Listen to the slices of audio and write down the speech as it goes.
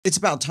It's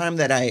about time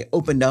that I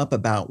opened up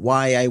about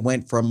why I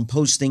went from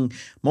posting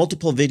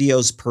multiple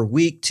videos per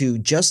week to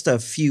just a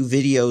few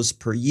videos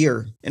per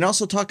year, and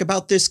also talk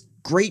about this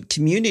great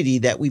community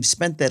that we've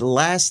spent the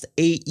last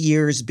 8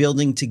 years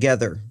building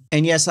together.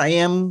 And yes, I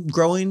am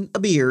growing a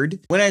beard.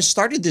 When I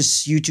started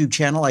this YouTube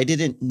channel, I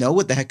didn't know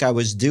what the heck I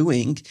was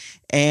doing,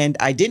 and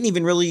I didn't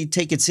even really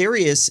take it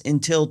serious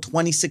until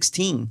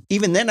 2016.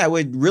 Even then, I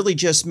would really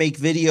just make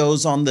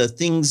videos on the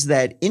things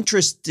that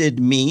interested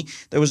me.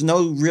 There was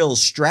no real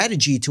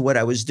strategy to what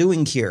I was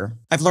doing here.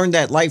 I've learned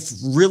that life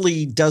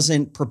really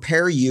doesn't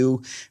prepare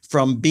you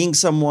from being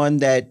someone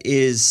that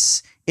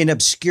is in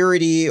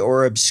obscurity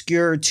or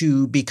obscure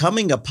to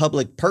becoming a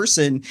public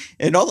person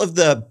and all of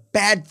the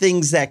bad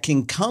things that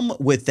can come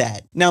with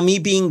that. Now, me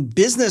being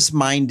business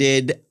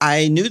minded,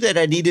 I knew that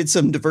I needed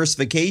some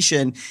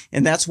diversification.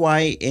 And that's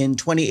why in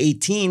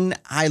 2018,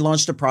 I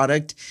launched a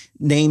product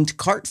named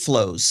Cart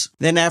Flows.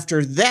 Then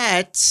after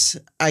that,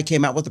 I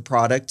came out with a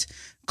product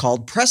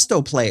called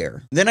Presto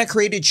Player. Then I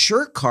created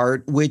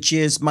SureCart, which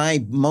is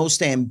my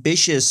most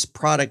ambitious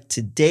product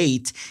to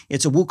date.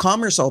 It's a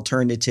WooCommerce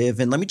alternative.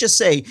 And let me just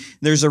say,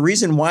 there's a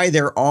reason why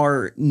there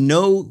are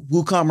no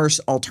WooCommerce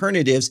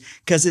alternatives,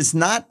 because it's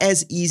not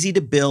as easy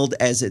to build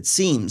as it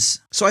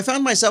seems. So I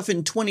found myself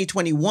in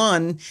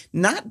 2021,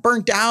 not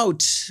burnt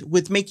out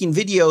with making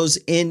videos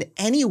in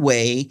any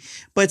way,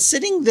 but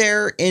sitting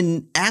there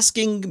and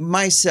asking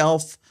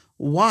myself,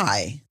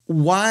 why?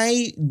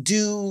 Why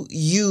do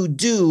you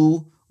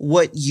do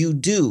what you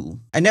do?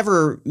 I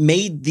never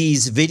made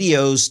these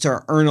videos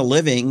to earn a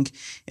living.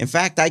 In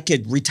fact, I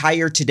could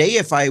retire today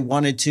if I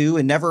wanted to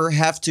and never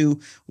have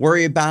to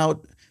worry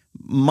about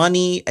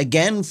money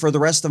again for the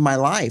rest of my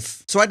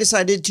life. So I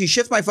decided to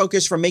shift my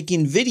focus from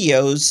making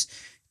videos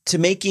to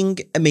making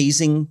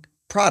amazing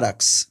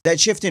products.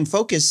 That shift in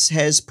focus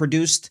has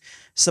produced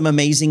some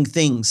amazing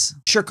things.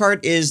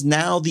 SureCart is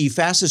now the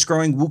fastest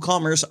growing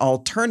WooCommerce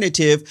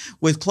alternative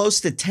with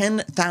close to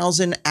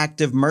 10,000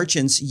 active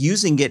merchants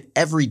using it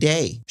every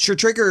day.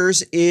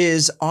 SureTriggers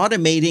is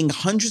automating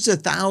hundreds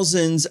of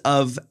thousands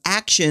of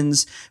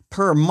actions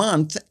per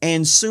month,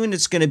 and soon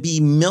it's going to be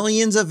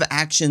millions of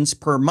actions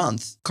per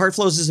month.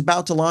 CartFlows is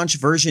about to launch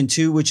version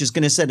 2, which is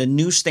going to set a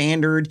new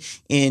standard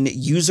in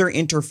user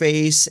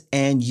interface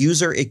and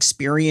user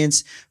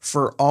experience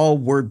for all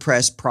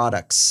WordPress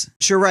products.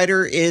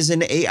 SureWriter is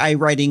an AI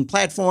writing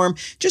platform.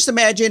 Just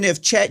imagine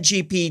if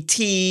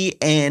ChatGPT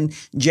and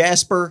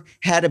Jasper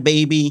had a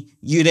baby,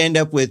 you'd end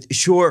up with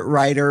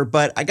SureWriter.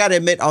 But I got to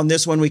admit, on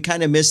this one, we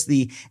kind of missed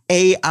the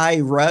AI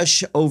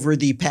rush over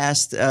the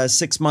past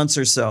 6 months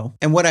or so.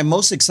 And what I'm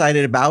most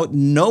excited about,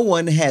 no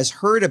one has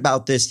heard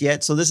about this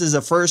yet, so this is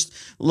a first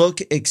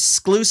look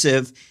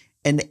exclusive,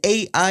 an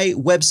AI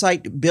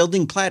website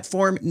building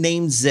platform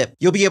named Zip.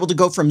 You'll be able to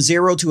go from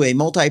zero to a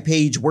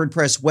multi-page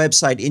WordPress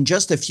website in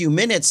just a few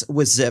minutes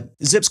with Zip.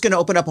 Zip's going to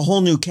open up a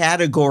whole new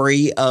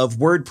category of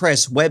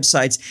WordPress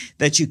websites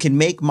that you can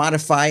make,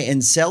 modify,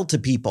 and sell to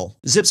people.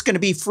 Zip's going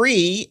to be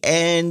free,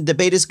 and the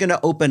beta is going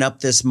to open up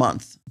this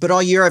month. But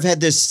all year I've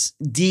had this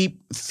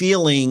deep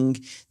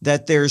feeling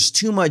that there's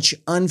too much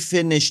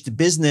unfinished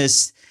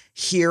business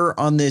here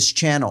on this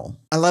channel.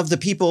 I love the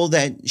people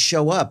that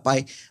show up.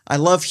 I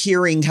love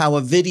hearing how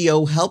a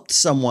video helped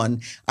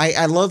someone.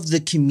 I love the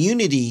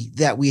community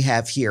that we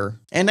have here.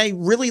 And I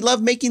really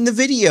love making the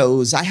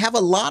videos. I have a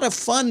lot of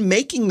fun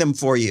making them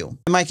for you.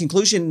 And my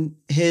conclusion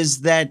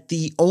is that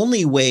the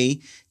only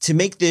way to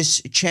make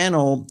this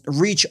channel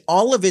reach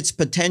all of its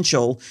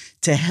potential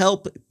to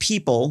help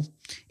people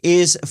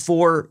is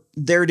for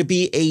there to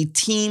be a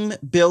team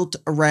built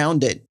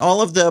around it.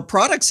 All of the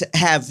products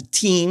have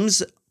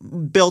teams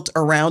built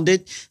around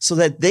it so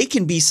that they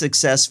can be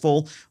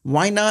successful.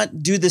 Why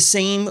not do the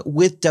same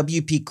with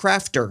WP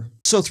Crafter?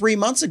 So 3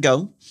 months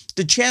ago,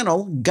 the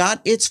channel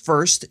got its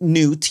first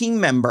new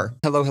team member.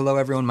 Hello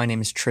everyone. My name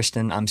is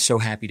Tristan. I'm so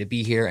happy to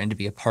be here and to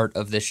be a part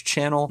of this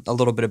channel. A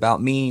little bit about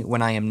me.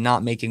 When I am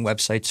not making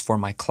websites for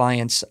my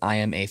clients, I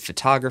am a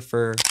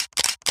photographer,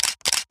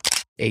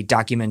 a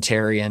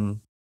documentarian,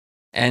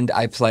 and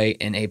I play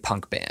in a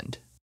punk band.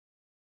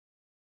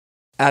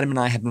 Adam and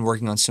I have been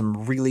working on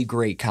some really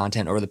great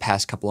content over the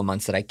past couple of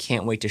months that I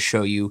can't wait to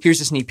show you.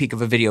 Here's a sneak peek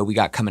of a video we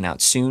got coming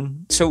out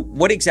soon. So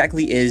what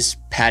exactly is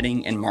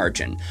padding and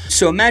margin?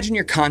 So imagine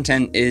your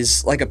content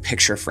is like a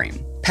picture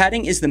frame.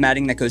 Padding is the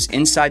matting that goes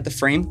inside the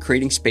frame,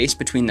 creating space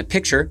between the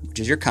picture,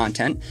 which is your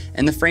content,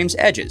 and the frame's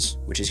edges,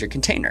 which is your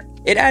container.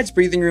 It adds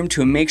breathing room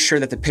to make sure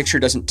that the picture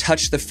doesn't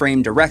touch the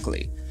frame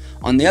directly.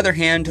 On the other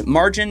hand,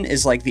 margin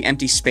is like the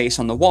empty space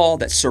on the wall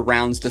that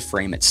surrounds the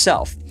frame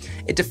itself.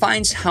 It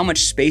defines how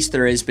much space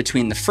there is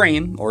between the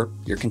frame, or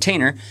your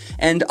container,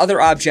 and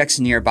other objects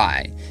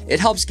nearby. It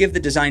helps give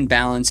the design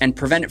balance and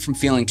prevent it from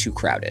feeling too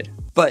crowded.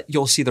 but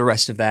you'll see the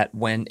rest of that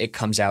when it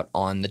comes out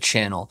on the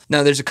channel.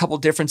 Now, there's a couple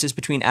differences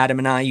between Adam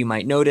and I you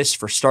might notice.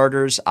 For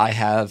starters, I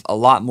have a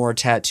lot more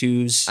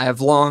tattoos. I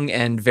have long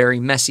and very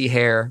messy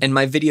hair, and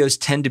my videos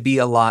tend to be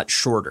a lot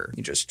shorter. Let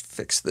me just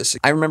fix this.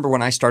 I remember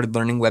when I started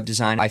learning web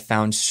design, I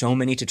found so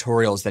many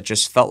tutorials that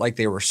just felt like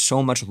they were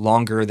so much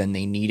longer than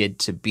they needed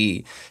to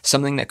be.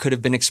 Something that could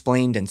have been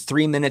explained in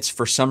 3 minutes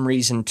for some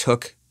reason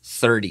took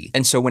 30.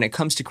 And so when it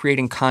comes to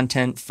creating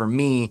content for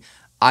me,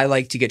 I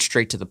like to get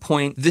straight to the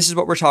point. This is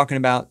what we're talking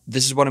about.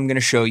 This is what I'm going to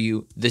show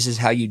you. This is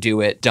how you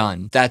do it.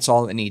 Done. That's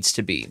all it needs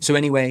to be. So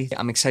anyway,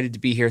 I'm excited to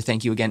be here.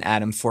 Thank you again,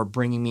 Adam, for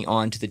bringing me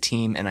on to the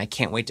team. And I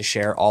can't wait to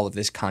share all of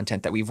this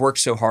content that we've worked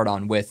so hard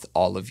on with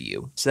all of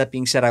you. So that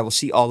being said, I will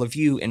see all of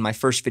you in my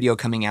first video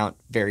coming out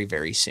very,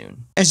 very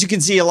soon. As you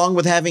can see, along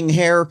with having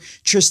hair,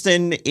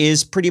 Tristan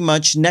is pretty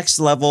much next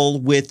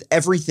level with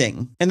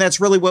everything. And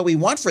that's really what we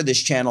want for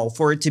this channel,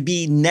 for it to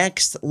be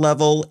next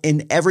level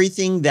in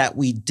everything that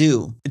we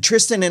do.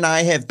 Tristan and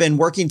I have been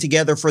working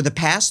together for the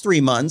past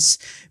 3 months,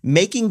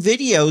 making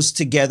videos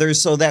together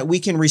so that we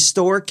can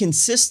restore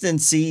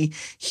consistency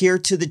here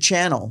to the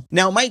channel.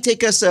 Now, it might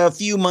take us a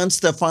few months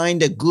to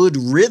find a good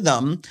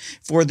rhythm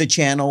for the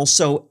channel,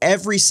 so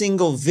every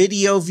single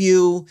video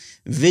view,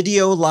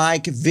 video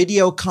like,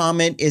 video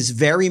comment is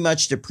very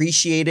much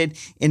appreciated,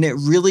 and it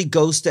really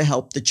goes to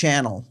help the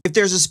channel. If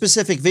there's a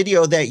specific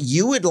video that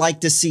you would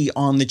like to see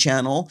on the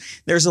channel,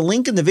 there's a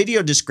link in the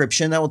video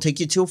description that will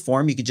take you to a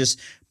form. You could just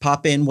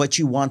pop in what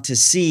you want to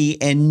see,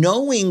 and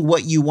knowing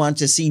what you want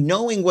to see,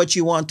 knowing what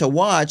you want to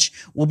watch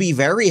will be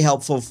very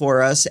helpful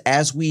for us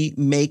as we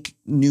make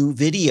new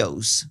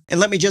videos. And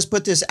let me just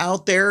put this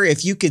out there.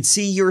 If you could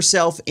see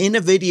yourself in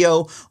a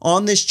video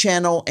on this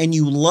channel and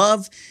you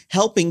love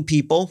helping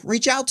people,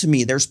 reach out to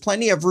me. There's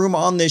plenty of room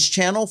on this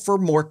channel for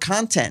more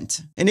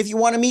content. And if you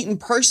want to meet in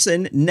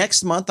person,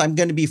 next month I'm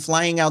going to be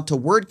flying out to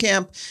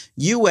WordCamp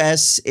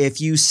US. If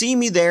you see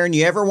me there and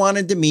you ever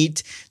wanted to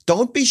meet,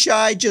 don't be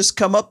shy. Just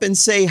come up and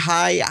say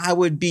hi. I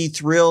would be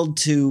thrilled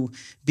to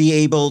be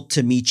able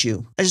to meet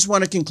you. I just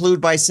want to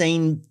conclude by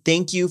saying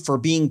thank you for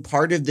being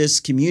part of this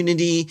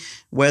community,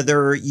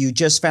 whether you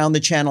just found the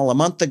channel a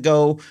month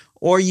ago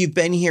or you've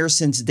been here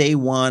since day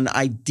one.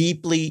 I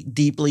deeply,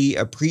 deeply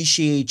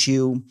appreciate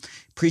you.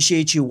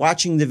 Appreciate you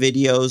watching the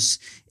videos,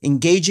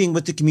 engaging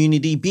with the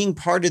community, being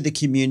part of the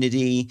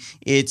community.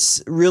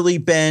 It's really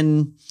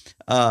been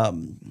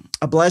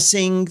a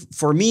blessing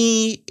for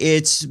me.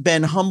 It's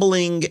been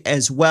humbling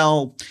as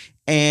well.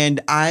 And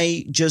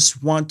I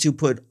just want to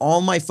put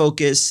all my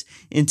focus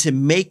into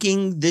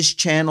making this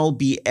channel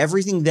be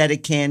everything that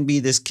it can be,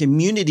 this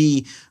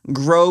community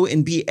grow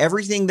and be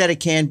everything that it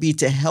can be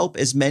to help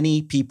as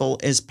many people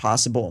as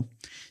possible.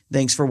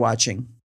 Thanks for watching.